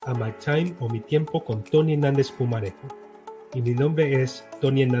a My Time o Mi Tiempo con Tony Hernández Pumarejo. Y mi nombre es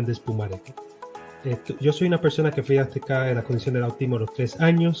Tony Hernández Pumarejo. Yo soy una persona que fue diagnosticada de la condición del autismo a los 3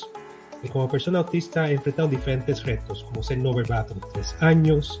 años. Y como persona autista he enfrentado diferentes retos, como ser no verbal a los 3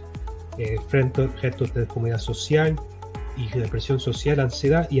 años, enfrento retos de comunidad social y depresión social,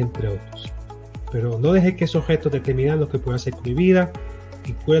 ansiedad y entre otros. Pero no dejé que esos retos determinaran lo que puedo hacer con mi vida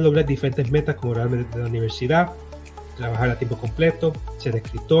y pude lograr diferentes metas como graduarme de la universidad, trabajar a tiempo completo, ser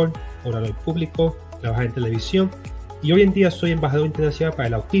escritor, orador público, trabajar en televisión y hoy en día soy embajador internacional para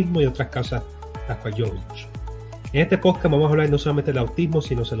el autismo y otras causas las cuales yo lucho. En este podcast vamos a hablar no solamente del autismo,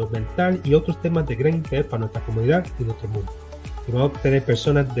 sino salud mental y otros temas de gran interés para nuestra comunidad y nuestro mundo. Y vamos a tener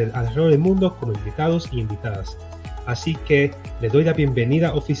personas alrededor del mundo como invitados y invitadas. Así que les doy la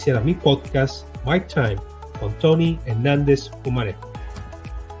bienvenida oficial a mi podcast, My Time, con Tony Hernández Pumarejo.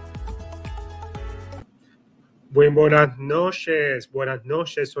 Buenas noches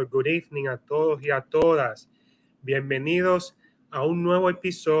o good evening a todos y a todas. Bienvenidos a un nuevo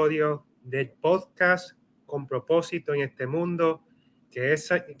episodio del podcast con propósito en este mundo que es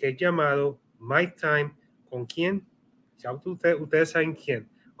llamado My Time. ¿Con quién? Ya ustedes saben quién.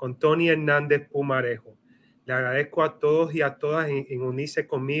 Con Tony Hernández Pumarejo. Le agradezco a todos y a todas en unirse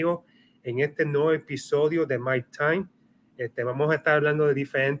conmigo en este nuevo episodio de My Time. Vamos a estar hablando de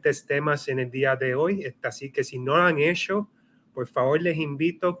diferentes temas en el día de hoy. Así que si no lo han hecho, por favor les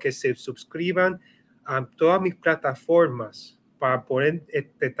invito que se suscriban a todas mis plataformas para poder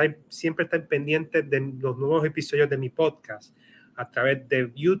siempre estar pendientes de los nuevos episodios de mi podcast a través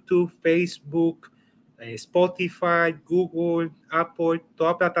de YouTube, Facebook, Spotify, Google, Apple,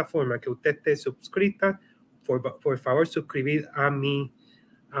 toda plataforma que usted esté suscrita. Por favor, suscribir a mí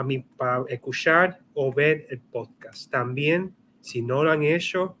para escuchar o ver el podcast. También, si no lo han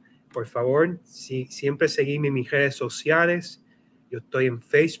hecho, por favor, siempre seguirme en mis redes sociales. Yo estoy en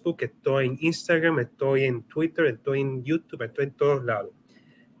Facebook, estoy en Instagram, estoy en Twitter, estoy en YouTube, estoy en todos lados,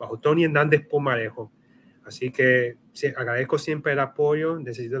 bajo Tony Hernández Pumarejo. Así que agradezco siempre el apoyo,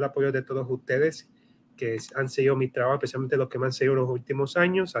 necesito el apoyo de todos ustedes que han seguido mi trabajo, especialmente los que me han seguido los últimos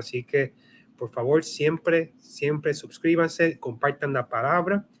años. Así que, por favor, siempre suscríbanse, compartan la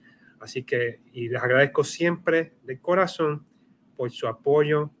palabra. Así que, y les agradezco siempre de corazón por su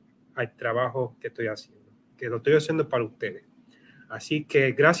apoyo al trabajo que estoy haciendo, que lo estoy haciendo para ustedes. Así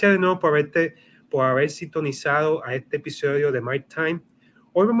que gracias de nuevo por haber sintonizado a este episodio de My Time.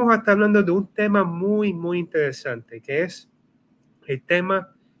 Hoy vamos a estar hablando de un tema muy, muy interesante, que es el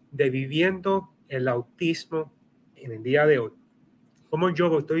tema de viviendo el autismo en el día de hoy. ¿Cómo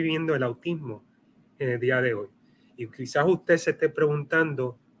yo estoy viviendo el autismo en el día de hoy? Y quizás usted se esté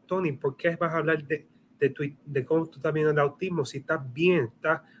preguntando, Tony, ¿por qué vas a hablar de cómo tú estás viendo el autismo? Si estás bien,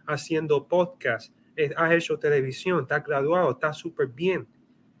 estás haciendo podcast, has hecho televisión, estás graduado, estás súper bien.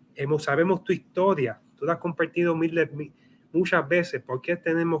 Sabemos tu historia, tú la has compartido muchas veces. ¿Por qué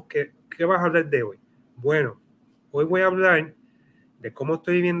qué vas a hablar de hoy? Bueno, hoy voy a hablar de cómo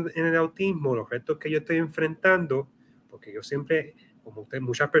estoy viviendo en el autismo, los retos que yo estoy enfrentando, porque yo siempre, como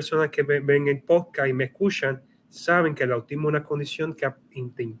muchas personas que ven el podcast y me escuchan, saben que el autismo es una condición que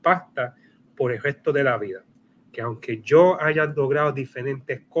te impacta por el resto de la vida. Que aunque yo haya logrado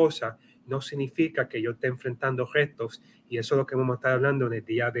diferentes cosas, no significa que yo esté enfrentando retos, y eso es lo que vamos a estar hablando en el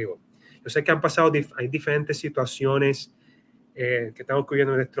día de hoy. Yo sé que hay diferentes situaciones que están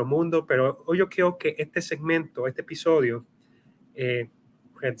ocurriendo en nuestro mundo, pero hoy yo quiero que este segmento, este episodio,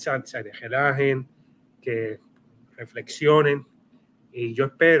 se relajen, que reflexionen, y yo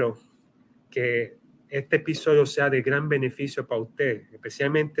espero que este episodio sea de gran beneficio para usted,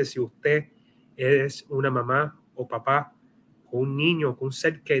 especialmente si usted es una mamá o papá con un niño, con un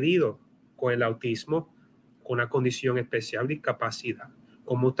ser querido con el autismo, con una condición especial de discapacidad,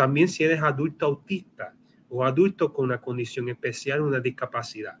 como también si eres adulto autista o adulto con una condición especial, una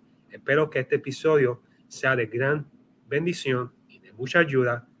discapacidad. Espero que este episodio sea de gran bendición y de mucha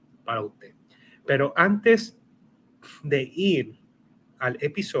ayuda para usted. Pero antes de ir al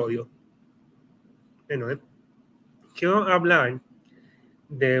episodio, quiero hablar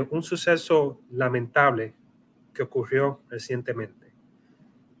de un suceso lamentable que ocurrió recientemente.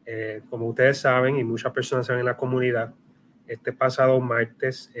 Como ustedes saben, y muchas personas saben en la comunidad, este pasado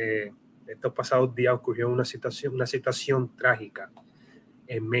martes, estos pasados días ocurrió una situación trágica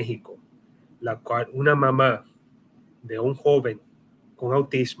en México, la cual una mamá de un joven con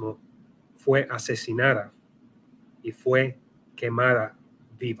autismo fue asesinada y fue quemada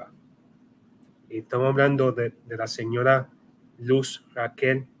viva. Y estamos hablando de la señora Luz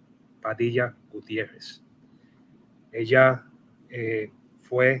Raquel Padilla Gutiérrez. Ella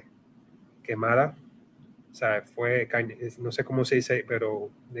fue quemada O sea, no sé cómo se dice,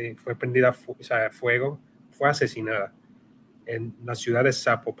 pero fue prendida a fuego, fue asesinada en la ciudad de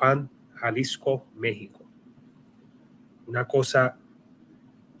Zapopan, Jalisco, México. Una cosa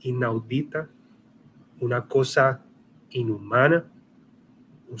inaudita, una cosa inhumana,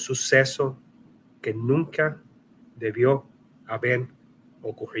 un suceso que nunca debió haber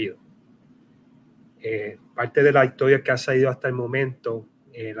ocurrido. Parte de la historia que ha salido hasta el momento,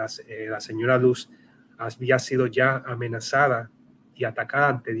 la señora Luz había sido ya amenazada y atacada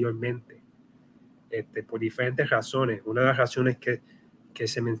anteriormente, por diferentes razones. Una de las razones que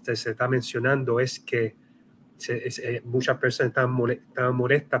se está mencionando es que muchas personas estaban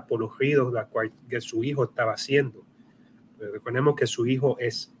molestas por los ruidos que su hijo estaba haciendo. Pero recordemos que su hijo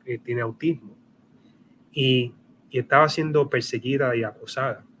tiene autismo y estaba siendo perseguida y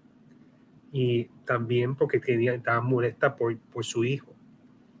acosada. Y también porque estaba molesta por su hijo.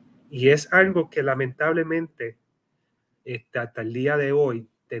 Y es algo que lamentablemente hasta el día de hoy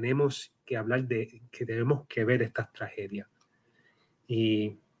tenemos que hablar que tenemos que ver estas tragedias.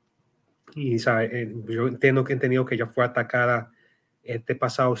 Y ¿sabe? Yo entiendo que ella fue atacada este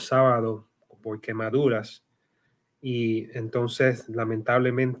pasado sábado por quemaduras. Y entonces,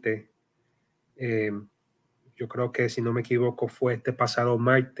 lamentablemente, yo creo que si no me equivoco, fue este pasado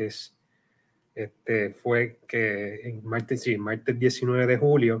martes. Fue que en martes 19 de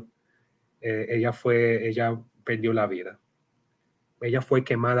julio, ella perdió la vida. Ella fue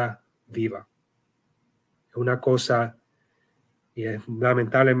quemada viva. Es una cosa, y es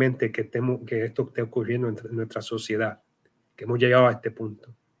lamentablemente que esto esté ocurriendo en nuestra sociedad, que hemos llegado a este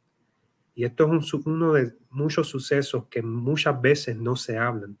punto. Y esto es uno de muchos sucesos que muchas veces no se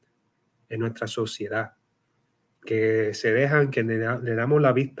hablan en nuestra sociedad, que se dejan, que le damos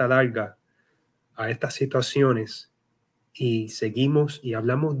la vista larga a estas situaciones y seguimos y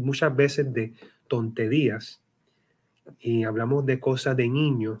hablamos muchas veces de tonterías y hablamos de cosas de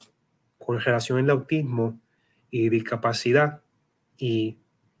niños con relación al autismo y discapacidad y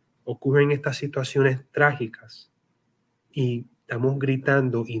ocurren estas situaciones trágicas y estamos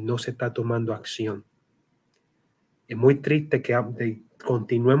gritando y no se está tomando acción. Es muy triste que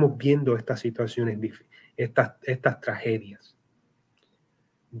continuemos viendo estas situaciones, estas tragedias.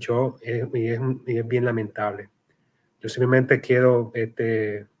 Y es bien lamentable. Yo simplemente quiero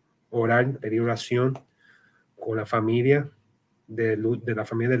orar, pedir oración con la familia de la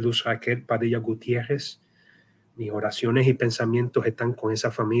familia de Luz Raquel Padilla Gutiérrez. Mis oraciones y pensamientos están con esa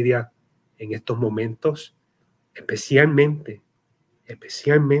familia en estos momentos, especialmente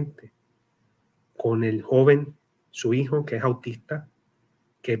con el joven, su hijo, que es autista,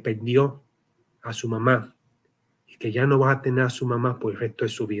 que perdió a su mamá y que ya no va a tener a su mamá por el resto de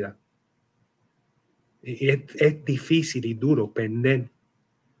su vida. Y es difícil y duro perder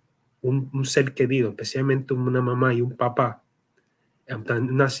un ser querido, especialmente una mamá y un papá, en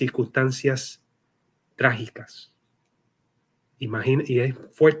unas circunstancias trágicas. Y es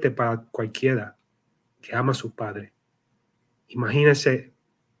fuerte para cualquiera que ama a su padre. Imagínense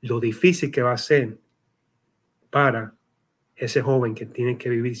lo difícil que va a ser para ese joven que tiene que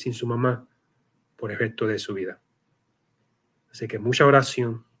vivir sin su mamá por el resto de su vida. Así que mucha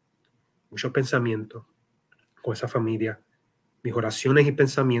oración, mucho pensamiento con esa familia, mis oraciones y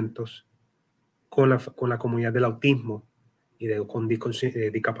pensamientos con la comunidad del autismo y con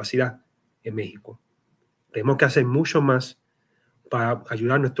discapacidad en México. Tenemos que hacer mucho más para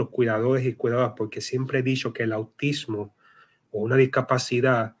ayudar a nuestros cuidadores y cuidadoras, porque siempre he dicho que el autismo o una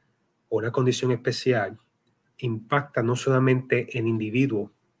discapacidad o una condición especial impacta no solamente en el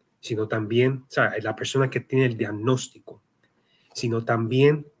individuo, sino también, o sea, en la persona que tiene el diagnóstico, sino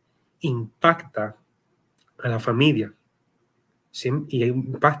también impacta a la familia y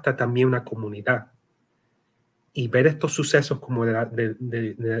impacta también una comunidad. Y ver estos sucesos como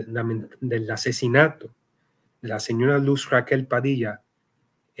del asesinato de la señora Luz Raquel Padilla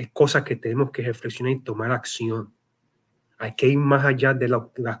es cosa que tenemos que reflexionar y tomar acción. Hay que ir más allá de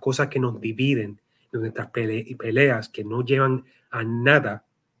las cosas que nos dividen, de nuestras peleas que no llevan a nada,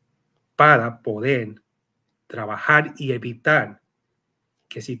 para poder trabajar y evitar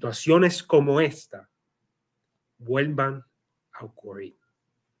que situaciones como esta vuelvan a ocurrir.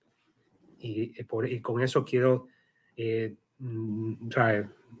 Y con eso quiero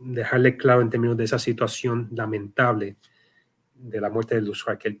dejarle claro en términos de esa situación lamentable de la muerte de Luz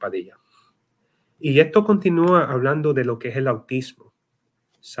Raquel Padilla. Y esto continúa hablando de lo que es el autismo,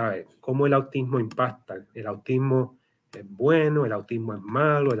 ¿sabe? Cómo el autismo impacta. El autismo es bueno, el autismo es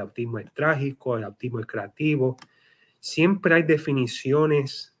malo, el autismo es trágico, el autismo es creativo. Siempre hay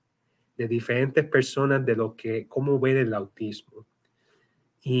definiciones de diferentes personas de cómo ver el autismo.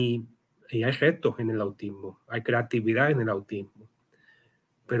 Y y hay retos en el autismo, hay creatividad en el autismo,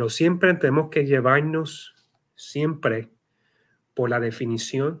 pero siempre tenemos que llevarnos siempre por la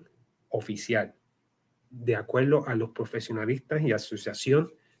definición oficial, de acuerdo a los profesionalistas y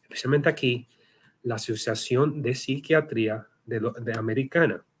asociación, especialmente aquí, la Asociación de Psiquiatría de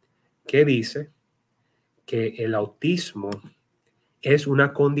Americana, que dice que el autismo es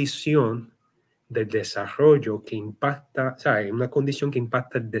una condición del desarrollo que impacta, o sea, es una condición que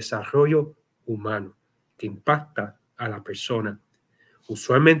impacta el desarrollo humano, que impacta a la persona,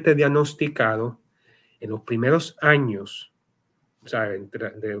 usualmente diagnosticado en los primeros años, o sea,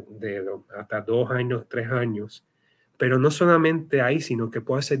 hasta 2 años, 3 años, pero no solamente ahí, sino que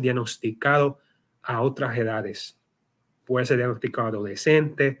puede ser diagnosticado a otras edades. Puede ser diagnosticado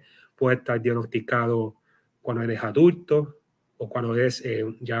adolescente, puede estar diagnosticado cuando eres adulto o cuando eres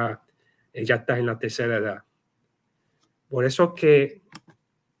ya estás en la tercera edad. Por eso que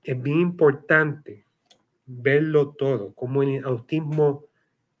es bien importante verlo todo, como el autismo,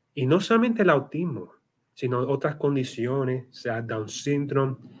 y no solamente el autismo, sino otras condiciones, sea Down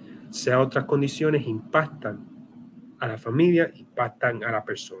syndrome, sea otras condiciones, impactan a la familia, impactan a la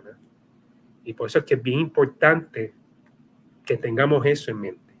persona. Y por eso es que es bien importante que tengamos eso en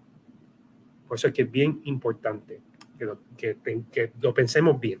mente. Por eso es que es bien importante que lo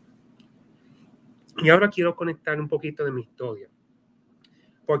pensemos bien. Y ahora quiero conectar un poquito de mi historia.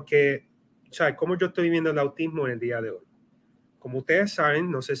 Porque, ¿sabes cómo yo estoy viviendo el autismo en el día de hoy? Como ustedes saben,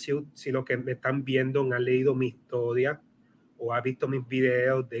 no sé si lo que me están viendo han leído mi historia o han visto mis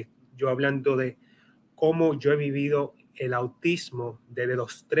videos de yo hablando de cómo yo he vivido el autismo desde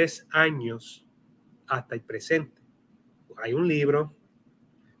los 3 años hasta el presente. Hay un libro,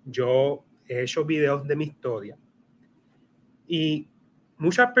 yo he hecho videos de mi historia y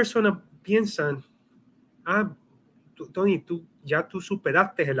muchas personas piensan, Tony, tú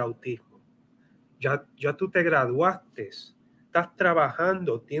superaste el autismo, ya tú te graduaste, estás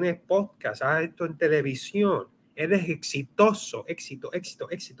trabajando, tienes podcast, has esto en televisión, eres exitoso, éxito.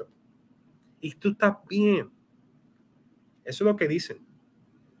 Y tú estás bien. Eso es lo que dicen.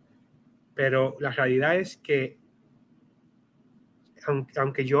 Pero la realidad es que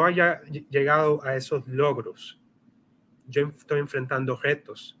aunque yo haya llegado a esos logros, yo estoy enfrentando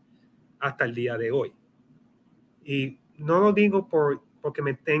retos hasta el día de hoy. Y no lo digo porque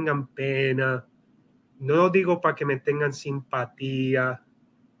me tengan pena, no lo digo para que me tengan simpatía,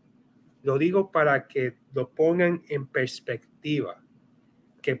 lo digo para que lo pongan en perspectiva.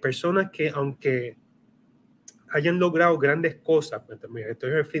 Que personas que aunque hayan logrado grandes cosas, me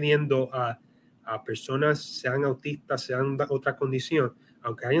estoy refiriendo a personas, sean autistas, sean de otra condición,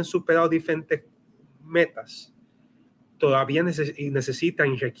 aunque hayan superado diferentes metas, todavía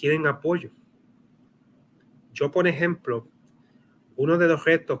necesitan y requieren apoyo. Yo, por ejemplo, uno de los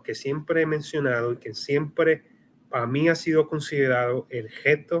retos que siempre he mencionado y que siempre para mí ha sido considerado el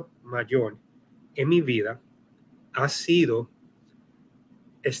reto mayor en mi vida ha sido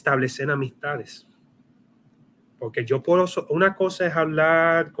establecer amistades. Porque yo puedo, una cosa es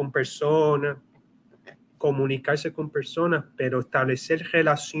hablar con personas, comunicarse con personas, pero establecer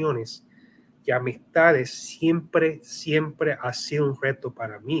relaciones y amistades siempre ha sido un reto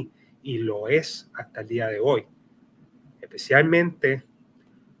para mí y lo es hasta el día de hoy. Especialmente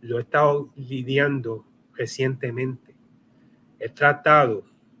lo he estado lidiando recientemente. He tratado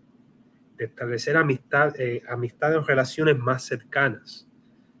de establecer amistades o relaciones más cercanas.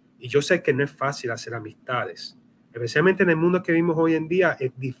 Y yo sé que no es fácil hacer amistades. Especialmente en el mundo que vivimos hoy en día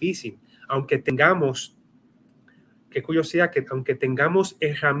es difícil. Aunque tengamos, qué curiosidad, que aunque tengamos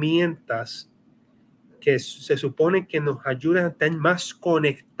herramientas que se supone que nos ayudan a estar más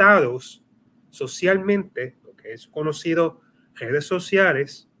conectados socialmente, lo que es conocido redes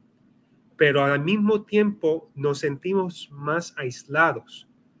sociales, pero al mismo tiempo nos sentimos más aislados,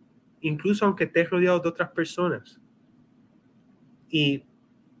 incluso aunque estés rodeado de otras personas. Y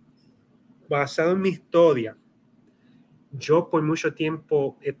basado en mi historia, yo por mucho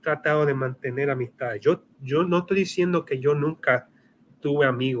tiempo he tratado de mantener amistades. Yo no estoy diciendo que yo nunca tuve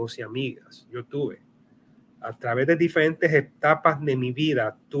amigos y amigas. Yo tuve. A través de diferentes etapas de mi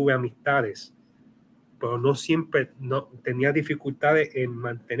vida tuve amistades, pero no siempre tenía dificultades en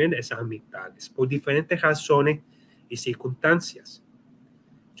mantener esas amistades por diferentes razones y circunstancias.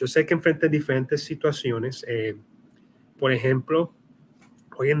 Yo sé que enfrenté diferentes situaciones. Por ejemplo,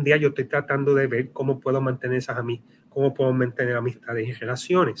 hoy en día yo estoy tratando de ver cómo puedo mantener cómo puedo mantener amistades y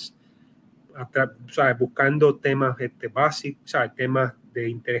relaciones. ¿Sabes? Buscando temas básicos, ¿sabes? Temas de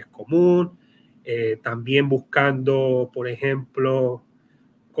interés común, también buscando, por ejemplo,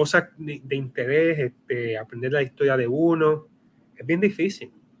 cosas de interés, aprender la historia de uno. Es bien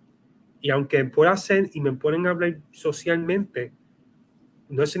difícil. Y aunque pueda ser y me pueden hablar socialmente,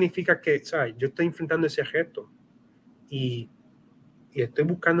 no significa que, ¿sabes? Yo estoy enfrentando ese reto y, y estoy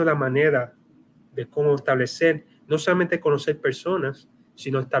buscando la manera de cómo establecer, no solamente conocer personas,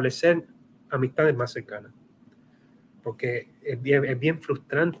 sino establecer amistades más cercanas. Porque es bien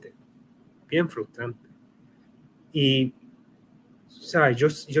frustrante, bien frustrante. Y, ¿sabes?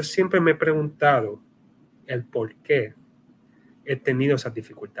 Yo siempre me he preguntado el por qué he tenido esas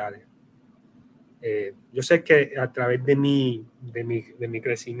dificultades. Yo sé que a través de mi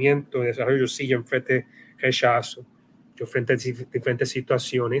crecimiento, de desarrollo, sí, yo enfrenté rechazo, yo enfrenté diferentes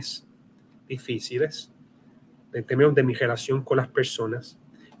situaciones difíciles en términos de mi relación con las personas,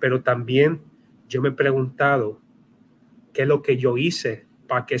 pero también yo me he preguntado qué es lo que yo hice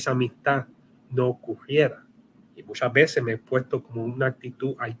para que esa amistad no ocurriera. Y muchas veces me he puesto como una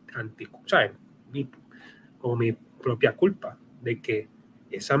actitud anti, ¿sabes? Como mi propia culpa de que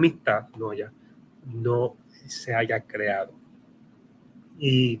esa amistad no se haya creado.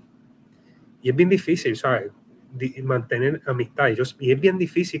 Y, y es bien difícil, ¿sabes? Mantener amistades. Y es bien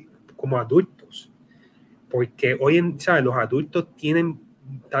difícil como adultos, porque hoy en, ¿sabes? Los adultos tienen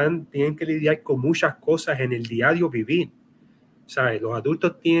que lidiar con muchas cosas en el diario vivir, ¿sabes? Los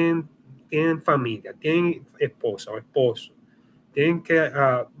adultos tienen familia, tienen esposa o esposo, tienen que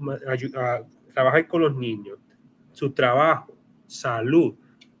trabajar con los niños, su trabajo, salud,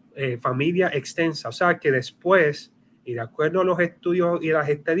 familia extensa. O sea que después, y de acuerdo a los estudios y las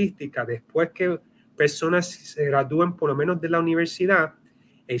estadísticas, después que personas se gradúen por lo menos de la universidad,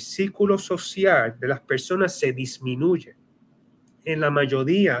 el círculo social de las personas se disminuye en la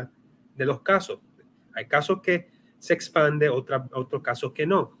mayoría de los casos. Hay casos que se expande, otros casos que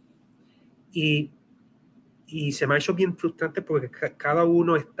no. Y, y se me ha hecho bien frustrante porque cada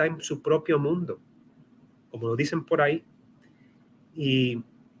uno está en su propio mundo, como lo dicen por ahí. Y,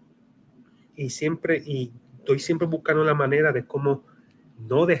 y estoy siempre buscando la manera de cómo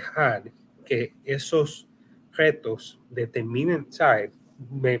no dejar que esos retos determinen, ¿sabes?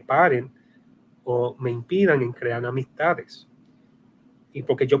 Me paren o me impidan en crear amistades. Y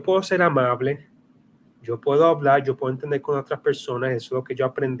porque yo puedo ser amable, yo puedo hablar, yo puedo entender con otras personas, eso es lo que yo he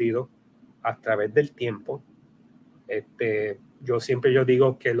aprendido a través del tiempo. Yo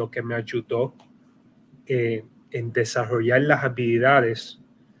digo que lo que me ayudó en desarrollar las habilidades,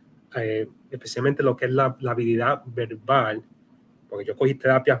 especialmente lo que es la habilidad verbal, porque yo cogí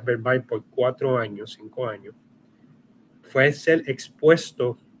terapias verbal por 4 años, 5 años, fue ser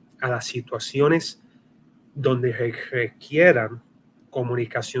expuesto a las situaciones donde requieran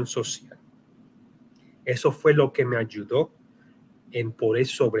comunicación social. Eso fue lo que me ayudó en poder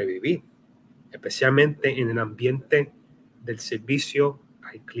sobrevivir, especialmente en el ambiente del servicio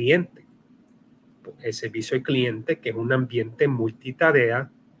al cliente. El servicio al cliente, que es un ambiente multitarea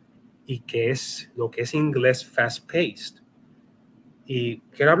y que es lo que es en inglés fast-paced. Y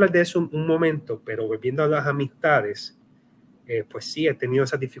quiero hablar de eso un momento, pero volviendo a las amistades, pues sí, he tenido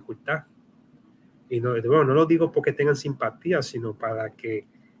esa dificultad. Y bueno, no lo digo porque tengan simpatía, sino para que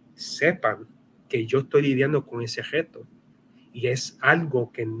sepan que yo estoy lidiando con ese reto. Y es algo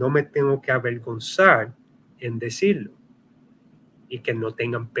que no me tengo que avergonzar en decirlo y que no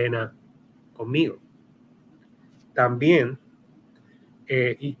tengan pena conmigo. También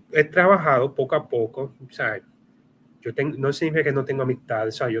y he trabajado poco a poco, o sea, no significa que no tengo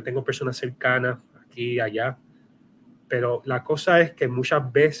amistades, o sea, yo tengo personas cercanas aquí y allá, pero la cosa es que muchas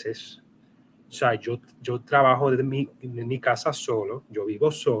veces, o sea, yo trabajo de mi casa solo, yo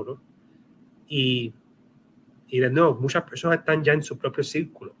vivo solo y, y de nuevo, muchas personas están ya en su propio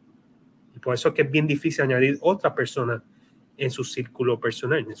círculo. Y por eso es que es bien difícil añadir otra persona en su círculo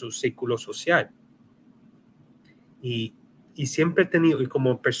personal, en su círculo social. Y, y siempre he tenido, y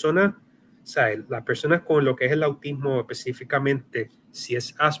como persona, ¿sabes? La persona con lo que es el autismo específicamente, si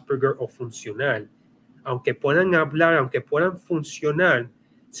es Asperger o funcional, aunque puedan hablar, aunque puedan funcionar,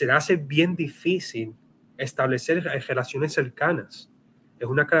 se le hace bien difícil establecer relaciones cercanas. Es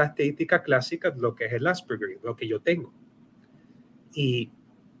una característica clásica de lo que es el Asperger, lo que yo tengo. Y,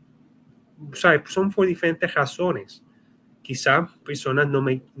 ¿sabes? Son por diferentes razones. Quizás personas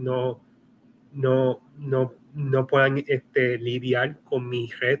no puedan lidiar con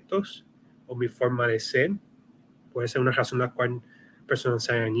mis retos o mi forma de ser. Puede ser una razón la cual personas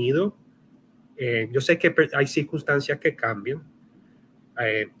se han ido. Yo sé que hay circunstancias que cambian.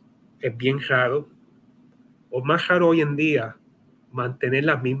 Es bien raro, o más raro hoy en día, mantener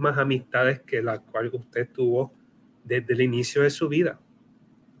las mismas amistades que las cuales usted tuvo desde el inicio de su vida.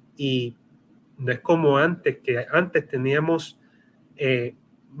 Y no es como antes, que antes teníamos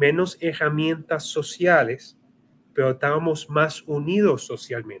menos herramientas sociales, pero estábamos más unidos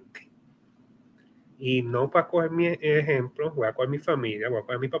socialmente. Y no para coger mi ejemplo, voy a coger mi familia, voy a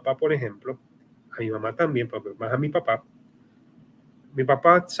coger a mi papá, por ejemplo, a mi mamá también, pero más a mi papá. Mi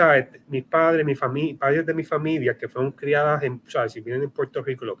papá, ¿sabes? Mi padre, mi familia, padres de mi familia que fueron criadas en, ¿sabes? Si vienen en Puerto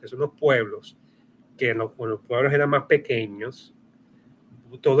Rico, lo que son los pueblos, que los pueblos eran más pequeños,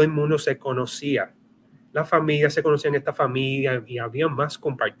 todo el mundo se conocía. La familia se conocía en esta familia y había más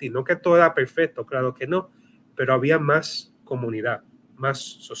compartir. No que todo era perfecto, claro que no, pero había más comunidad, más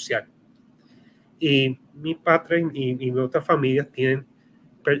social. Y mi padre y mi otra familia tienen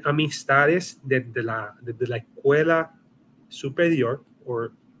amistades desde la escuela superior o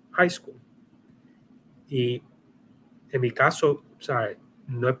high school. Y en mi caso, ¿sabes?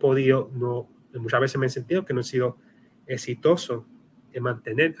 No he podido, no, muchas veces me he sentido que no he sido exitoso en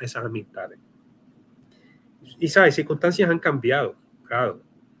mantener esas amistades. Y, ¿sabes? Circunstancias han cambiado, claro.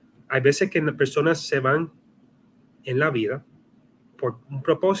 Hay veces que las personas se van en la vida por un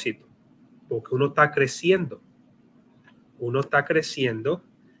propósito, porque uno está creciendo. Uno está creciendo,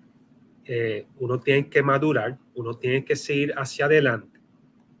 uno tiene que madurar, uno tiene que seguir hacia adelante.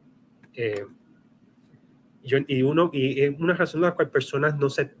 Y es una razón por la cual personas no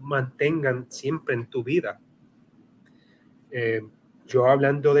se mantengan siempre en tu vida. Yo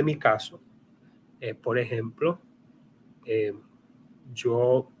hablando de mi caso, por ejemplo, eh,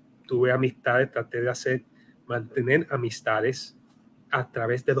 yo tuve amistades, traté de mantener amistades a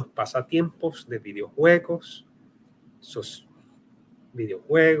través de los pasatiempos de videojuegos, esos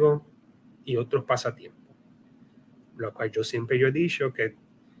videojuegos y otros pasatiempos. Lo cual yo he dicho que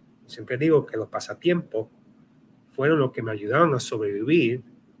siempre digo que los pasatiempos fueron los que me ayudaron a sobrevivir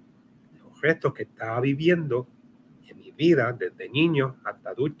los restos que estaba viviendo en mi vida desde niño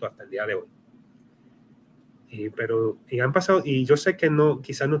hasta adulto hasta el día de hoy. Y han pasado, y yo sé que no,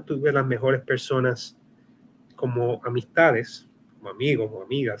 quizás no tuve las mejores personas como amistades, como amigos o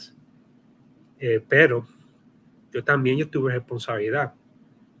amigas, pero yo tuve responsabilidad.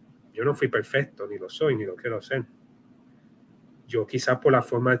 Yo no fui perfecto, ni lo soy, ni lo quiero ser. Yo quizás por la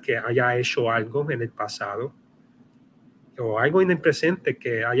forma que haya hecho algo en el pasado o algo en el presente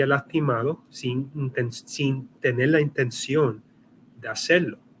que haya lastimado sin tener la intención de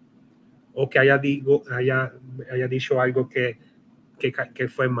hacerlo, o que haya dicho algo que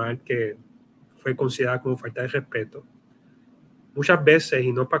fue mal, que fue considerado como falta de respeto. Muchas veces,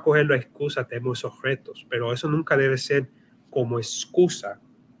 y no para coger la excusa, tenemos esos retos, pero eso nunca debe ser como excusa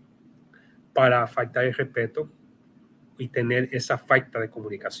para faltar el respeto y tener esa falta de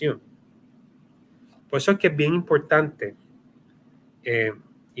comunicación. Por eso es que es bien importante, eh,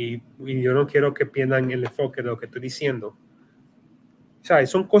 y yo no quiero que pierdan el enfoque de lo que estoy diciendo. ¿Sabes?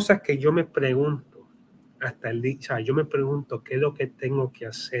 Son cosas que yo me pregunto hasta el día. ¿Sabes? Yo me pregunto qué es lo que tengo que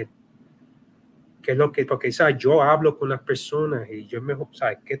hacer. ¿Qué es lo que, porque ¿sabes? Yo hablo con las personas y yo me,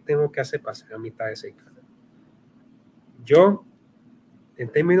 ¿sabes? ¿Qué tengo que hacer para hacer amistades cercanas? Yo,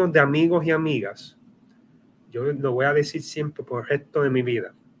 en términos de amigos y amigas, yo lo voy a decir siempre por el resto de mi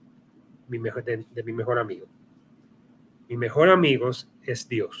vida, de mi mejor amigo. Mi mejor amigo es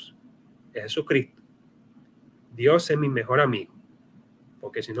Dios, es Jesucristo. Dios es mi mejor amigo,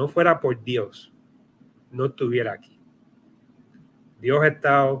 porque si no fuera por Dios, no estuviera aquí. Dios ha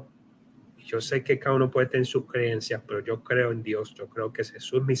estado, y yo sé que cada uno puede tener sus creencias, pero yo creo en Dios, yo creo que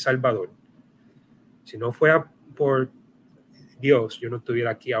Jesús es mi Salvador. Si no fuera por Dios, yo no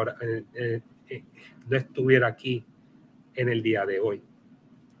estuviera aquí ahora, no estuviera aquí en el día de hoy.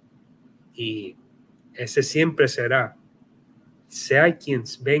 Y ese siempre será, sea quien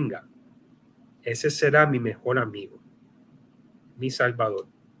venga, ese será mi mejor amigo, mi Salvador.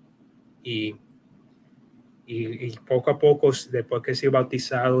 Y poco a poco, después que soy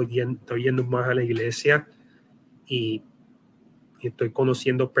bautizado, estoy yendo más a la iglesia y estoy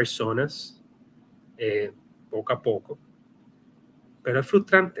conociendo personas poco a poco. Pero es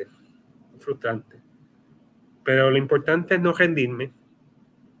frustrante, frustrante. Pero lo importante es no rendirme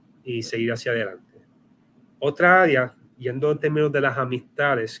y seguir hacia adelante. Otra área, yendo en términos de las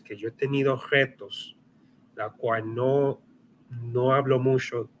amistades, que yo he tenido retos, la cual no hablo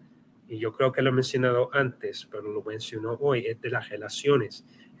mucho, y yo creo que lo he mencionado antes, pero lo menciono hoy, es de las relaciones.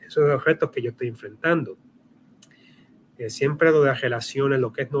 Esos son los retos que yo estoy enfrentando. Siempre lo de las relaciones,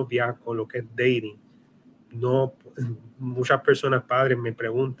 lo que es noviazgo, lo que es dating, no, muchas personas, padres, me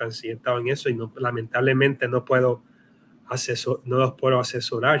preguntan si he estado en eso y no, lamentablemente no los puedo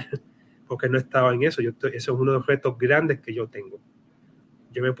asesorar porque no he estado en eso. Eso es uno de los retos grandes que yo tengo.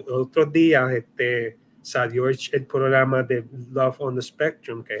 Otros días salió el programa de Love on the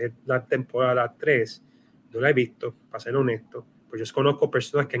Spectrum, que es la temporada 3. No la he visto, para ser honesto, pues yo conozco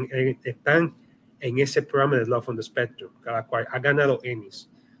personas que están en ese programa de Love on the Spectrum, cada cual ha ganado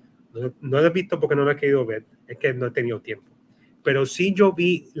Emmys. No lo he visto porque no lo he querido ver, es que no he tenido tiempo. Pero sí yo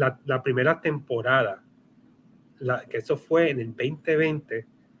vi la primera temporada, que eso fue en el 2020,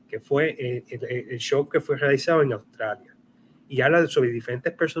 que fue el show que fue realizado en Australia. Y habla sobre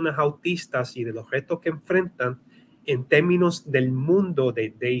diferentes personas autistas y de los retos que enfrentan en términos del mundo de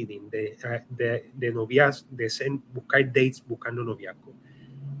dating, de novias, buscar dates, buscando noviazgo.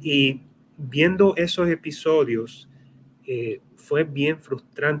 Y viendo esos episodios, fue bien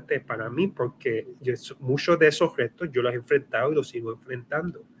frustrante para mí porque muchos de esos retos yo los he enfrentado y los sigo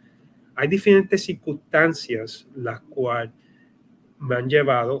enfrentando. Hay diferentes circunstancias las cuales me han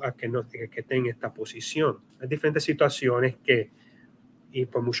llevado a que esté en esta posición. Hay diferentes situaciones y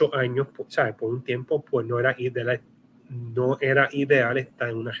por muchos años, ¿sabes? Por un tiempo, pues no era ideal estar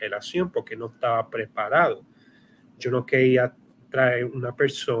en una relación porque no estaba preparado. Yo no quería traer una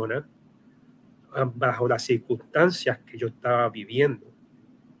persona bajo las circunstancias que yo estaba viviendo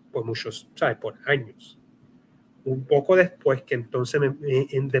por muchos, ¿sabes? Por años. Un poco después que entonces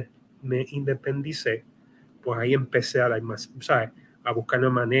me independicé, pues ahí empecé a dar más, ¿sabes? A buscar una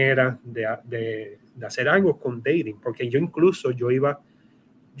manera de hacer algo con dating, porque yo incluso hice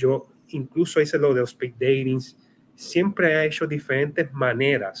lo de los speed datings, siempre he hecho diferentes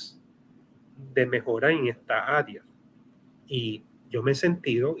maneras de mejorar en esta área. Y yo me he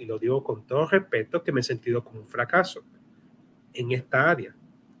sentido, y lo digo con todo respeto, que me he sentido como un fracaso en esta área.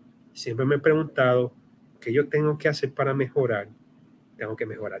 Siempre me he preguntado qué yo tengo que hacer para mejorar. Tengo que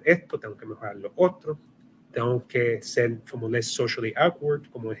mejorar esto, tengo que mejorar lo otro, tengo que ser como less socially awkward,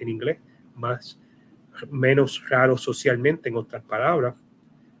 como es en inglés, menos raro socialmente, en otras palabras.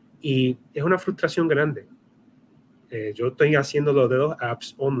 Y es una frustración grande. Yo estoy haciendo lo de los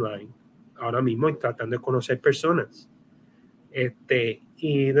apps online ahora mismo y tratando de conocer personas.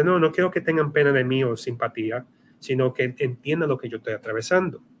 Y de nuevo, no quiero que tengan pena de mí o simpatía, sino que entiendan lo que yo estoy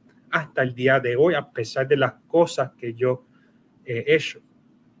atravesando. Hasta el día de hoy, a pesar de las cosas que yo he hecho.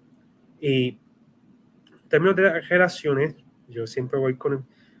 Y en términos de las relaciones, yo siempre voy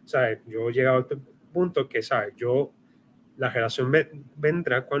 ¿sabes? Yo he llegado a este punto que, ¿sabes? La relación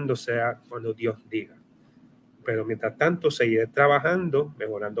vendrá cuando Dios diga. Pero mientras tanto, seguiré trabajando,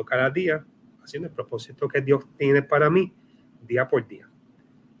 mejorando cada día, haciendo el propósito que Dios tiene para mí, día por día.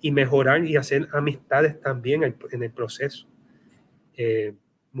 Y mejorar y hacer amistades también en el proceso.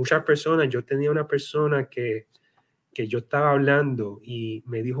 Muchas personas, yo tenía una persona que yo estaba hablando y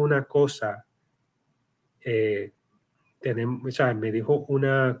me dijo una cosa, o sea, me dijo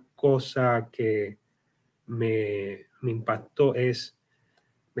una cosa que me impactó,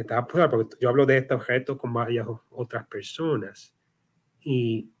 me estaba porque yo hablo de este objeto con varias otras personas.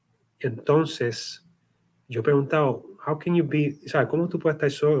 Y entonces yo he preguntado, how can you be, o sea, ¿cómo tú puedes estar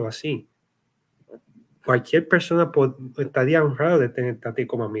solo así? Cualquier persona estaría honrado de tenerte a ti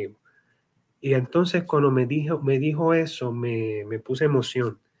como amigo. Y entonces cuando me dijo eso, me puse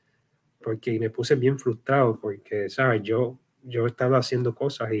emoción, porque me puse bien frustrado, porque, ¿sabes? Yo he estado haciendo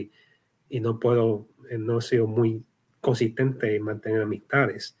cosas y no puedo, no he sido muy consistente en mantener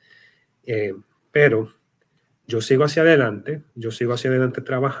amistades. Pero yo sigo hacia adelante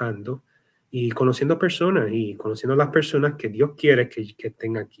trabajando y conociendo personas y conociendo las personas que Dios quiere que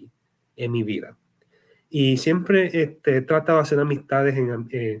estén aquí en mi vida. Y siempre he tratado de hacer amistades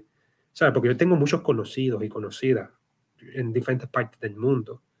 ¿sabes? Porque yo tengo muchos conocidos y conocidas en diferentes partes del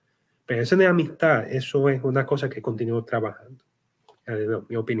mundo. Pero eso de amistad, eso es una cosa que continúo trabajando,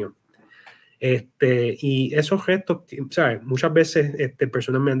 mi opinión. Y esos gestos, ¿sabes? Muchas veces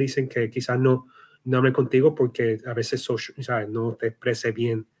personas me dicen que quizás no hable contigo porque a veces ¿sabes? No te exprese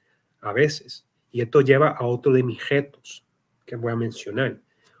bien a veces. Y esto lleva a otro de mis retos que voy a mencionar.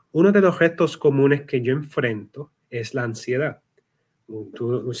 Uno de los retos comunes que yo enfrento es la ansiedad.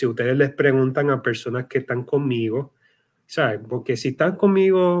 Si ustedes les preguntan a personas que están conmigo, ¿sabes? Porque si están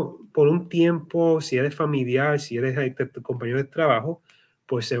conmigo por un tiempo, si eres familiar, si eres tu compañero de trabajo,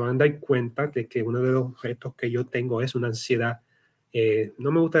 pues se van a dar cuenta de que uno de los retos que yo tengo es una ansiedad,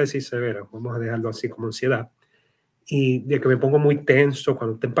 no me gusta decir severa, vamos a dejarlo así como ansiedad, y de que me pongo muy tenso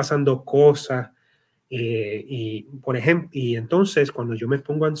cuando estén pasando cosas, y por ejemplo, y entonces cuando yo me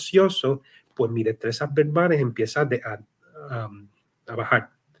pongo ansioso, pues mis destrezas verbales empiezan a bajar,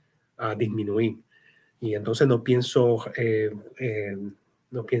 a disminuir. Y entonces no pienso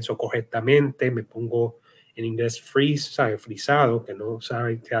correctamente, me pongo en inglés freeze, ¿sabe? Frisado, que no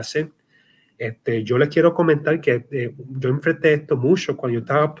sabe qué hacer. Yo les quiero comentar que yo enfrenté esto mucho cuando yo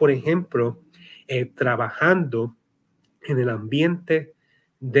estaba, por ejemplo, trabajando en el ambiente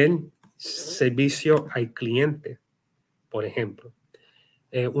del servicio al cliente, por ejemplo.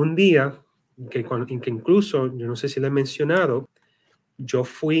 Un día en que incluso, yo no sé si le he mencionado, yo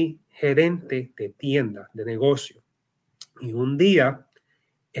fui gerente de tienda, de negocio. Y un día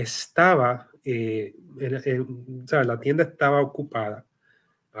estaba, o sea, la tienda estaba ocupada.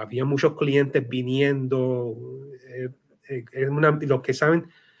 Había muchos clientes viniendo. Los que saben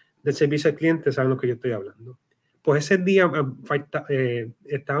del servicio al cliente saben lo que yo estoy hablando. Pues ese día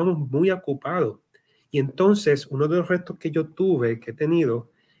estábamos muy ocupados. Y entonces uno de los retos que yo tuve, que he tenido,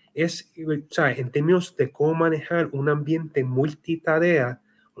 es, o sea, en términos de cómo manejar un ambiente multitarea,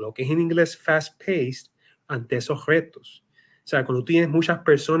 o lo que es en inglés fast-paced, ante esos retos. O sea, cuando tú tienes muchas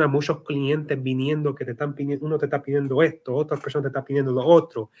personas, muchos clientes viniendo que te están pidiendo, uno te está pidiendo esto, otra persona te está pidiendo lo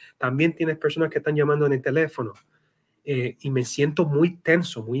otro. También tienes personas que están llamando en el teléfono. Y me siento muy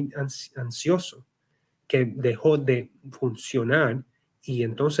tenso, muy ansioso, que dejó de funcionar. Y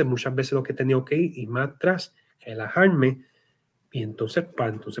entonces muchas veces lo que he tenido que ir y más atrás, relajarme y entonces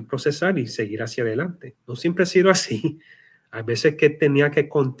para entonces procesar y seguir hacia adelante. No siempre ha sido así. Hay veces que tenía que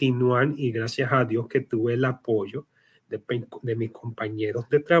continuar y gracias a Dios que tuve el apoyo de mis compañeros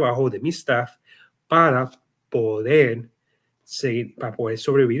de trabajo, de mi staff, para poder seguir, para poder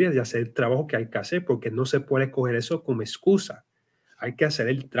sobrevivir y hacer el trabajo que hay que hacer, porque no se puede coger eso como excusa. Hay que hacer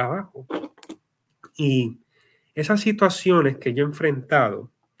el trabajo. Y esas situaciones que yo he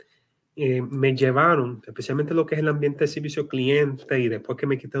enfrentado me llevaron, especialmente lo que es el ambiente de servicio cliente y después que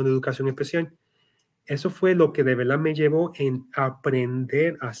me quitaron de educación especial, eso fue lo que de verdad me llevó en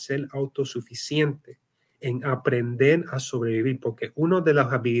aprender a ser autosuficiente, en aprender a sobrevivir, porque una de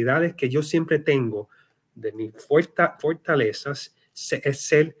las habilidades que yo siempre tengo de mis fortalezas es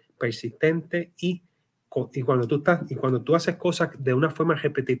ser persistente y cuando tú haces cosas de una forma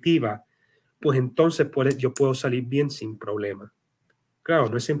repetitiva, pues entonces yo puedo salir bien sin problema. Claro,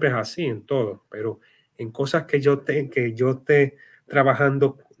 no siempre es así en todo, pero en cosas que yo esté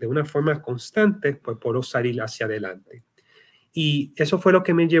trabajando de una forma constante, pues puedo salir hacia adelante. Y eso fue lo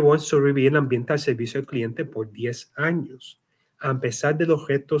que me llevó a sobrevivir en el ambiente al servicio al cliente por 10 años. A pesar de los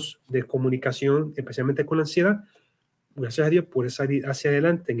retos de comunicación, especialmente con la ansiedad, gracias a Dios pude salir hacia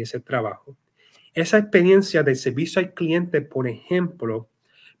adelante en ese trabajo. Esa experiencia del servicio al cliente, por ejemplo,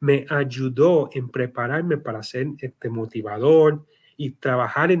 me ayudó en prepararme para ser motivador y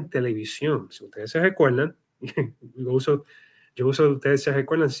trabajar en televisión. Si ustedes se recuerdan, ustedes se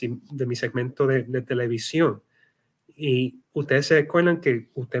recuerdan de mi segmento de televisión. Y ustedes se recuerdan que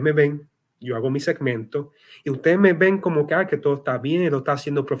ustedes me ven, yo hago mi segmento, y ustedes me ven como que todo está bien, lo está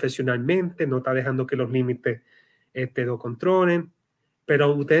haciendo profesionalmente, no está dejando que los límites lo controlen,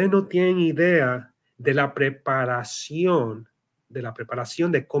 pero ustedes no tienen idea de la preparación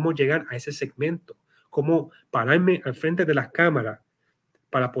de cómo llegar a ese segmento, cómo pararme al frente de las cámaras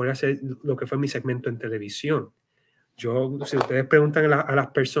para poder hacer lo que fue mi segmento en televisión. Si ustedes preguntan a las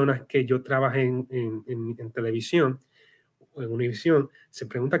personas que yo trabajé en televisión o en Univisión, se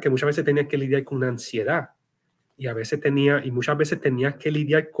pregunta que muchas veces tenía que lidiar con una ansiedad y muchas veces tenía que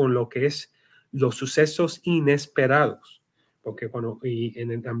lidiar con lo que es los sucesos inesperados. Porque y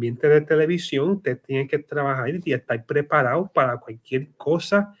en el ambiente de televisión, usted tiene que trabajar y estar preparado para cualquier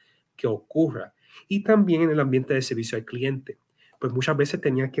cosa que ocurra. Y también en el ambiente de servicio al cliente. Pues muchas veces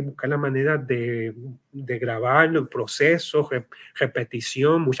tenía que buscar la manera de grabar el proceso,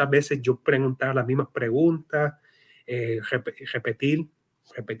 repetición. Muchas veces yo preguntaba las mismas preguntas, repetir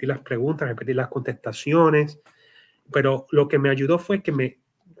las preguntas, repetir las contestaciones. Pero lo que me ayudó fue que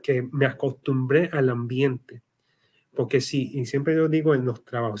me acostumbré al ambiente. Porque sí, y siempre yo digo en los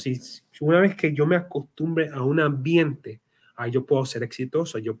trabajos, si una vez que yo me acostumbre a un ambiente, ahí yo puedo ser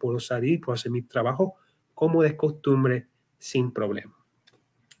exitoso, yo puedo salir, puedo hacer mi trabajo como de costumbre sin problema.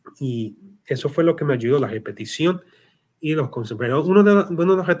 Y eso fue lo que me ayudó, la repetición y los conceptos. Pero uno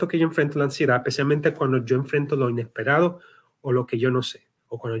de los retos que yo enfrento la ansiedad, especialmente cuando yo enfrento lo inesperado o lo que yo no sé,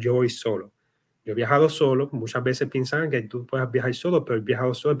 o cuando yo voy solo. Yo he viajado solo, muchas veces piensan que tú puedes viajar solo, pero he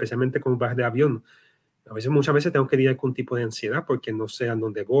viajado solo, especialmente con viajes de avión. Muchas veces tengo que lidiar con un tipo de ansiedad porque no sé a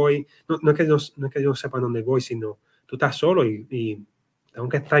dónde voy. No es que yo no sepa a dónde voy, sino tú estás solo y tengo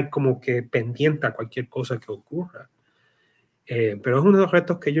que estar como que pendiente a cualquier cosa que ocurra. Pero es uno de los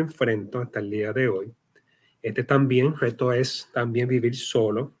retos que yo enfrento hasta el día de hoy. Reto es también vivir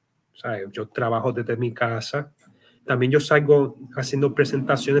solo. O sea, yo trabajo desde mi casa. También yo salgo haciendo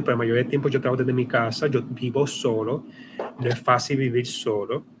presentaciones, pero la mayoría del tiempo yo trabajo desde mi casa. Yo vivo solo. No es fácil vivir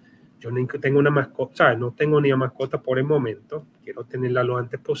solo. Yo no tengo una mascota, ¿sabes? No tengo ni una mascota por el momento. Quiero tenerla lo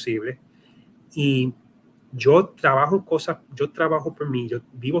antes posible. Y yo trabajo por mí. Yo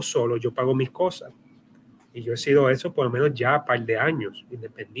vivo solo, yo pago mis cosas. Y yo he sido eso por lo menos ya un par de años,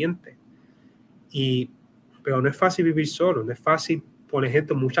 independiente. Pero no es fácil vivir solo, no es fácil, por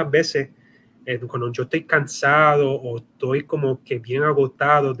ejemplo, muchas veces Cuando yo estoy cansado o estoy como que bien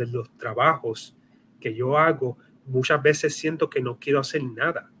agotado de los trabajos que yo hago, muchas veces siento que no quiero hacer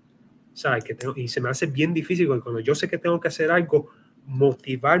nada. ¿Sabes? Y se me hace bien difícil cuando yo sé que tengo que hacer algo,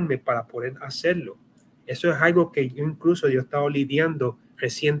 motivarme para poder hacerlo. Eso es algo que yo he estado lidiando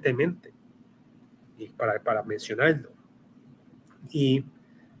recientemente, y para mencionarlo. Y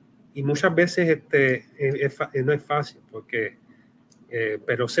muchas veces no es fácil,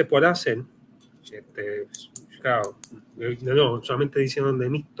 pero se puede hacer. Claro, no, solamente diciendo de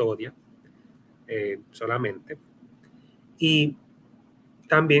mi historia, solamente. Y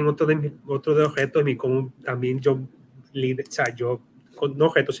también otro de los retos, como también no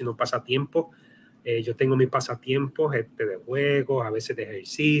retos, sino pasatiempos. Yo tengo mis pasatiempos de juegos, a veces de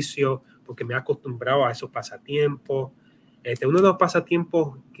ejercicio, porque me he acostumbrado a esos pasatiempos. Uno de los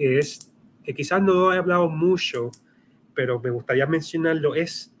pasatiempos que quizás no he hablado mucho, pero me gustaría mencionarlo,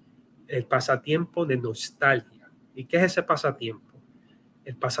 es el pasatiempo de nostalgia. ¿Y qué es ese pasatiempo?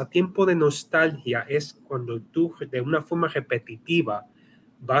 El pasatiempo de nostalgia es cuando tú, de una forma repetitiva,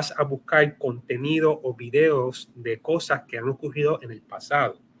 vas a buscar contenido o videos de cosas que han ocurrido en el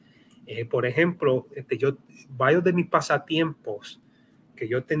pasado. Por ejemplo, varios de mis pasatiempos que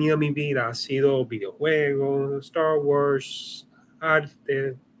yo he tenido en mi vida han sido videojuegos, Star Wars,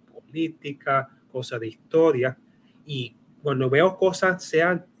 arte, política, cosas de historia. Y cuando veo cosas,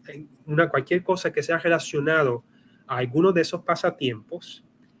 cualquier cosa que sea relacionado a alguno de esos pasatiempos,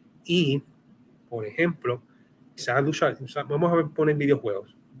 y, por ejemplo, vamos a poner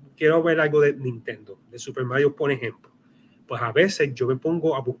videojuegos. Quiero ver algo de Nintendo, de Super Mario, por ejemplo. Pues a veces yo me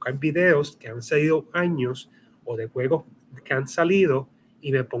pongo a buscar videos que han salido años o de juegos que han salido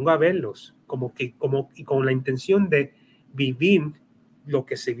y me pongo a verlos y con la intención de vivir lo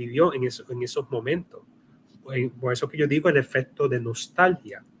que se vivió en esos momentos. Por eso que yo digo el efecto de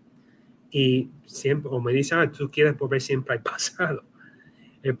nostalgia. Y siempre, o me dicen, tú quieres volver siempre al pasado.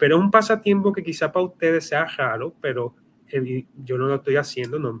 Pero es un pasatiempo que quizá para ustedes sea raro, pero yo no lo estoy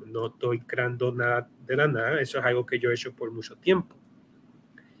haciendo, no estoy creando nada de la nada. Eso es algo que yo he hecho por mucho tiempo.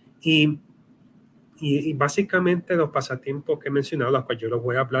 Y básicamente los pasatiempos que he mencionado, los cuales yo los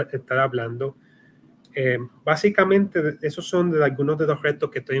voy a estar hablando, básicamente esos son de algunos de los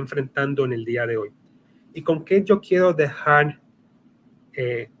retos que estoy enfrentando en el día de hoy. ¿Y con qué yo quiero dejar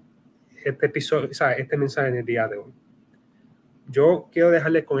este episodio, o sea, este mensaje en el día de hoy? Yo quiero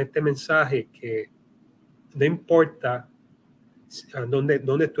dejarle con este mensaje que no importa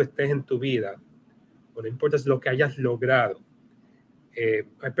dónde tú estés en tu vida, o no importa lo que hayas logrado.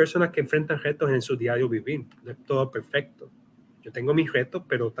 Hay personas que enfrentan retos en su diario vivir. No es todo perfecto. Yo tengo mis retos,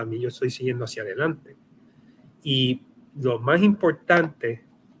 pero también yo estoy siguiendo hacia adelante. Y lo más importante,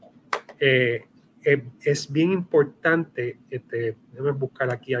 es bien importante, déjame buscar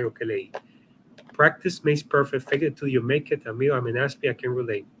aquí algo que leí. Practice makes perfect. Fake it till you make it. Amigo, I'm an Aspi, I can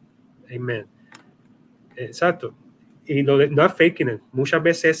relate. Amen. Exacto. Y no es faking it. Muchas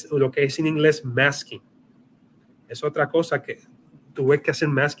veces lo que es en inglés masking. Es otra cosa que tuve que hacer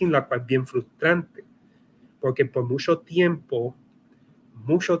masking, la cual es bien frustrante. Porque por mucho tiempo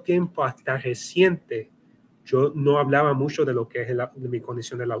hasta reciente, yo no hablaba mucho de lo que es de mi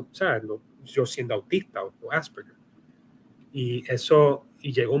condición yo siendo autista o Asperger. Y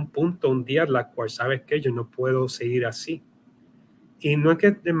llegó un punto, un día, en la cual, ¿sabes qué? Yo no puedo seguir así. Y no es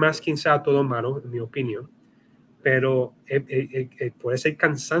que el masking sea todo malo, en mi opinión, pero puede ser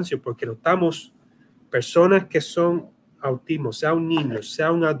cansancio porque notamos personas que son autismo, sea un niño,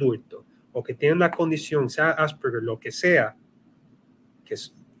 sea un adulto, o que tienen la condición, sea Asperger, lo que sea, que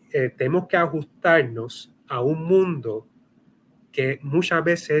tenemos que ajustarnos a un mundo que muchas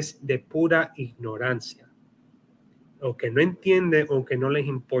veces es de pura ignorancia, o que no entiende o que no les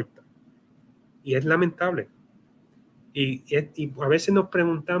importa. Y es lamentable. Y a veces nos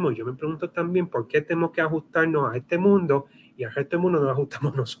preguntamos, yo me pregunto también, ¿por qué tenemos que ajustarnos a este mundo y al resto del mundo nos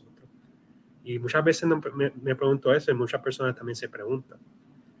ajustamos nosotros? Y muchas veces me pregunto eso y muchas personas también se preguntan.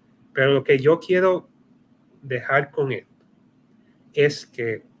 Pero lo que yo quiero dejar con esto es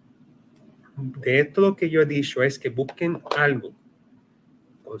que de esto lo que yo he dicho es que busquen algo,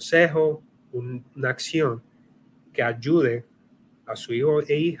 consejo, una acción que ayude a su hijo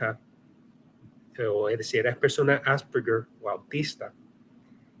e hija, o si eres persona Asperger o autista,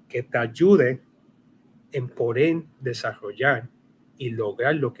 que te ayude en poder desarrollar y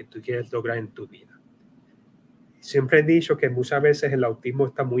lograr lo que tú quieres lograr en tu vida. Siempre he dicho que muchas veces el autismo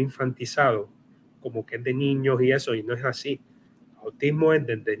está muy infantizado, como que es de niños y eso, y no es así. El autismo es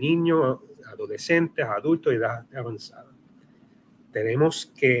desde niños, adolescentes, adultos y edad avanzada.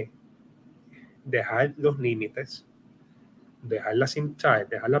 Tenemos que dejar los límites, dejarla sin, ¿sabes?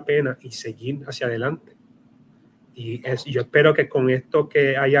 Dejar la pena y seguir hacia adelante. Y yo espero que con esto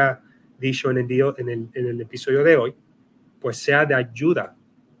que haya dicho en el episodio de hoy, pues sea de ayuda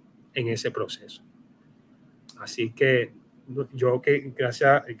en ese proceso. Así que yo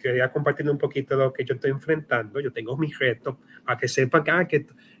gracias, quería compartir un poquito de lo que yo estoy enfrentando. Yo tengo mis retos para que sepan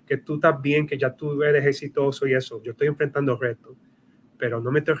que tú estás bien, que ya tú eres exitoso y eso. Yo estoy enfrentando retos, pero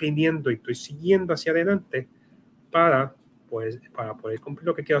no me estoy rindiendo y estoy siguiendo hacia adelante para poder cumplir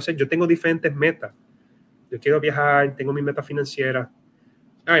lo que quiero hacer. Yo tengo diferentes metas. Yo quiero viajar, tengo mi meta financiera.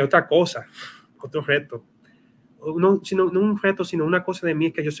 Hay otra cosa, otro reto. No un reto, sino una cosa de mí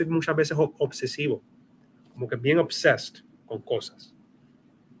es que yo soy muchas veces obsesivo, como que bien obsessed con cosas.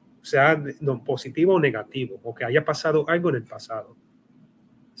 O sea, no, positivo o negativo, o que haya pasado algo en el pasado.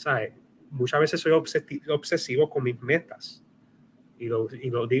 ¿Sabes? Muchas veces soy obsesivo con mis metas. Y lo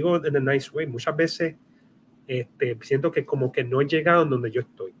digo en a nice way. Muchas veces siento que como que no he llegado donde yo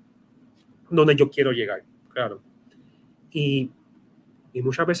estoy, donde yo quiero llegar, claro. Y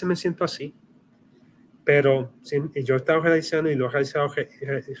muchas veces me siento así. Pero yo he estado realizando y lo he realizado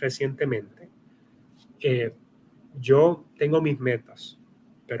recientemente. Yo tengo mis metas,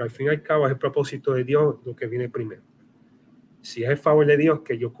 pero al fin y al cabo es el propósito de Dios lo que viene primero. Si es el favor de Dios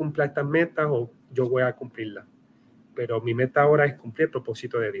que yo cumpla estas metas, o yo voy a cumplirlas. Pero mi meta ahora es cumplir el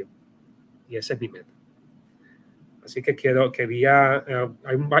propósito de Dios. Y esa es mi meta. Así que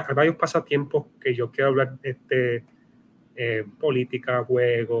hay varios pasatiempos que yo quiero hablar, política,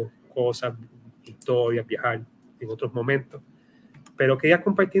 juegos, cosas, historias, viajar en otros momentos. Pero quería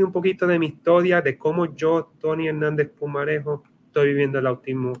compartir un poquito de mi historia, de cómo yo, Tony Hernández Pumarejo, estoy viviendo el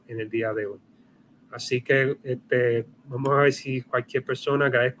autismo en el día de hoy. Así que vamos a ver si cualquier persona,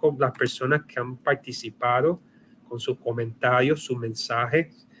 agradezco las personas que han participado con sus comentarios, sus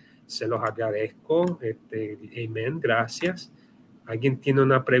mensajes, se los agradezco. Amén, gracias. ¿Alguien tiene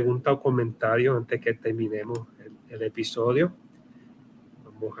una pregunta o comentario antes que terminemos el episodio?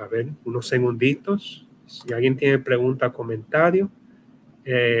 Vamos a ver unos segunditos. Si alguien tiene pregunta o comentario.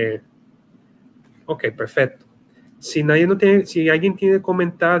 Ok, perfecto. Si alguien tiene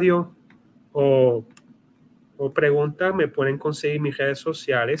comentario o preguntas, me pueden conseguir mis redes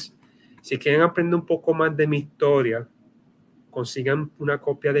sociales. Si quieren aprender un poco más de mi historia, consigan una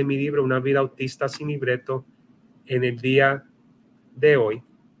copia de mi libro, Una vida autista sin libreto, en el día de hoy.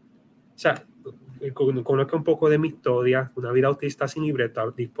 O sea, conozca un poco de mi historia, Una vida autista sin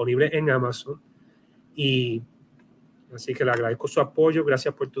libreto, disponible en Amazon. Y así que le agradezco su apoyo.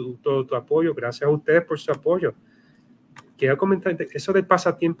 Gracias por todo tu apoyo. Gracias a ustedes por su apoyo. Quiero comentar, eso del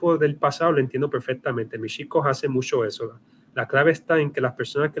pasatiempo del pasado lo entiendo perfectamente. Mis chicos hacen mucho eso. La clave está en que las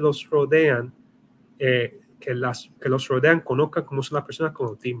personas que los rodean, que los rodean conozcan cómo son las personas con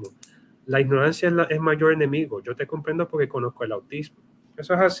autismo. La ignorancia es mayor enemigo. Yo te comprendo porque conozco el autismo.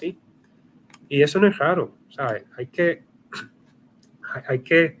 Eso es así. Y eso no es raro, ¿sabes? Hay que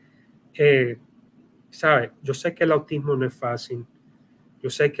 ¿sabes? Yo sé que el autismo no es fácil. Yo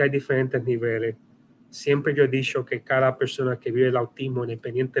sé que hay diferentes niveles. Siempre yo he dicho que cada persona que vive el autismo,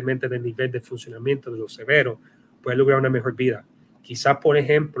 independientemente del nivel de funcionamiento, de lo severo, puede lograr una mejor vida. Quizás, por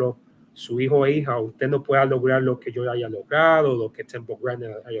ejemplo, su hijo o hija, usted no pueda lograr lo que yo haya logrado, lo que Temple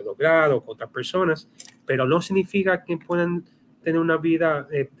Grande haya logrado con otras personas, pero no significa que puedan tener una vida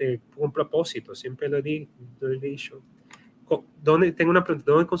con propósito. Siempre lo he dicho. Tengo una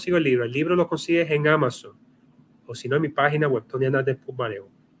pregunta, ¿dónde consigo el libro? El libro lo consigues en Amazon, o si no, en mi página web, Tony Hernández Pumarejo.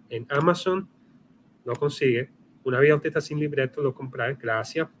 En Amazon lo consigue. Una vida autista sin libreto lo comprar.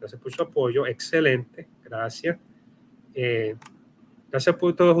 Gracias por su apoyo. Excelente. Gracias. Gracias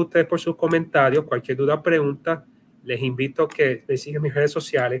por todos ustedes por sus comentarios. Cualquier duda o pregunta, les invito a que me sigan en mis redes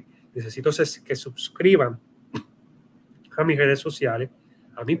sociales. Necesito que suscriban a mis redes sociales,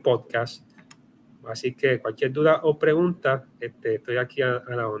 a mi podcast. Así que cualquier duda o pregunta, estoy aquí a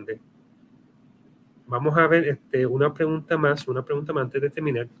la onda. Vamos a ver una pregunta más antes de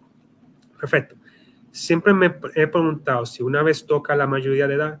terminar. Perfecto. Siempre me he preguntado si una vez toca la mayoría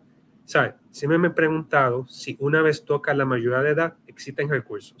de edad, ¿sabes? Siempre me he preguntado si una vez toca la mayoría de edad, existen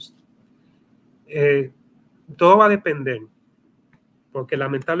recursos. Todo va a depender, porque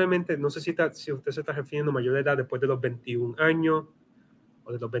lamentablemente, no sé si usted se está refiriendo a mayor de edad después de los 21 años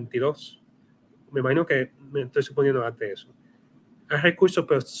o de los 22. Me imagino que me estoy suponiendo antes de eso. Hay recursos,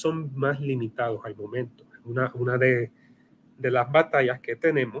 pero son más limitados al momento. Una de las batallas que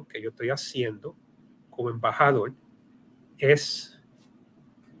tenemos, que yo estoy haciendo como embajador, es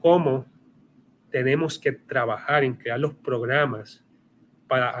cómo tenemos que trabajar en crear los programas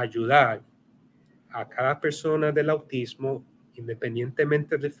para ayudar a cada persona del autismo,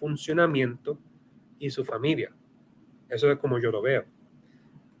 independientemente del funcionamiento, y su familia. Eso es como yo lo veo.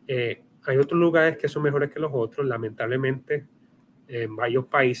 Hay otros lugares que son mejores que los otros. Lamentablemente, en varios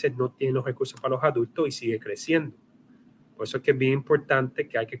países no tienen los recursos para los adultos y sigue creciendo. Por eso es que es bien importante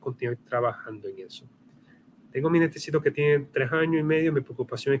que hay que continuar trabajando en eso. Tengo mi necesito que tiene 3 años y medio. Mi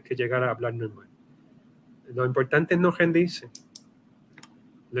preocupación es que llegara a hablar normal. Lo importante es no rendirse.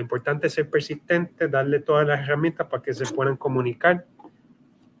 Lo importante es ser persistente, darle todas las herramientas para que se puedan comunicar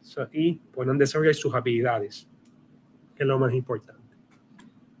y puedan desarrollar sus habilidades, que es lo más importante.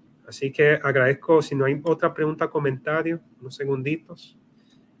 Así que agradezco. Si no hay otra pregunta o comentario, unos segunditos.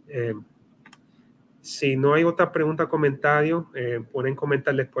 Si no hay otra pregunta o comentario, pueden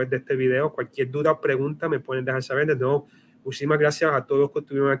comentar después de este video. Cualquier duda o pregunta me pueden dejar saber. De nuevo, muchísimas gracias a todos los que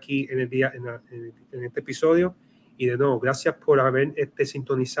estuvieron aquí en este episodio. Y de nuevo, gracias por haber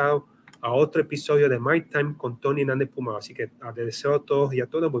sintonizado a otro episodio de My Time con Tony Hernández Pumao. Así que les deseo a todos y a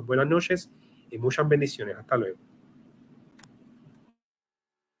todas muy buenas noches y muchas bendiciones. Hasta luego.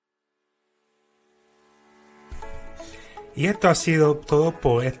 Y esto ha sido todo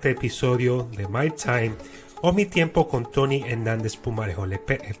por este episodio de My Time o Mi Tiempo con Tony Hernández Pumarejo.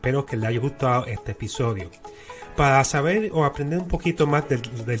 Espero que les haya gustado este episodio. Para saber o aprender un poquito más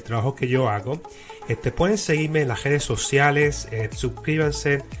del trabajo que yo hago, pueden seguirme en las redes sociales,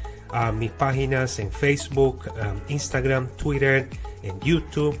 suscríbanse a mis páginas en Facebook, Instagram, Twitter, en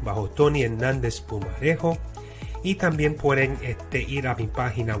YouTube, bajo Tony Hernández Pumarejo. Y también pueden ir a mi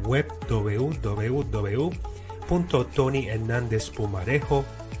página web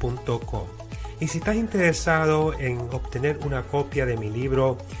www.tonyhernandezpumarejo.com. Y si estás interesado en obtener una copia de mi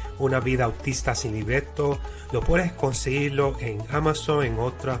libro Una vida autista sin libreto, lo puedes conseguirlo en Amazon, en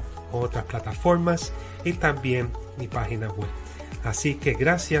otras plataformas y también mi página web. Así que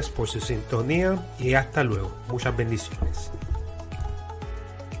gracias por su sintonía y hasta luego. Muchas bendiciones.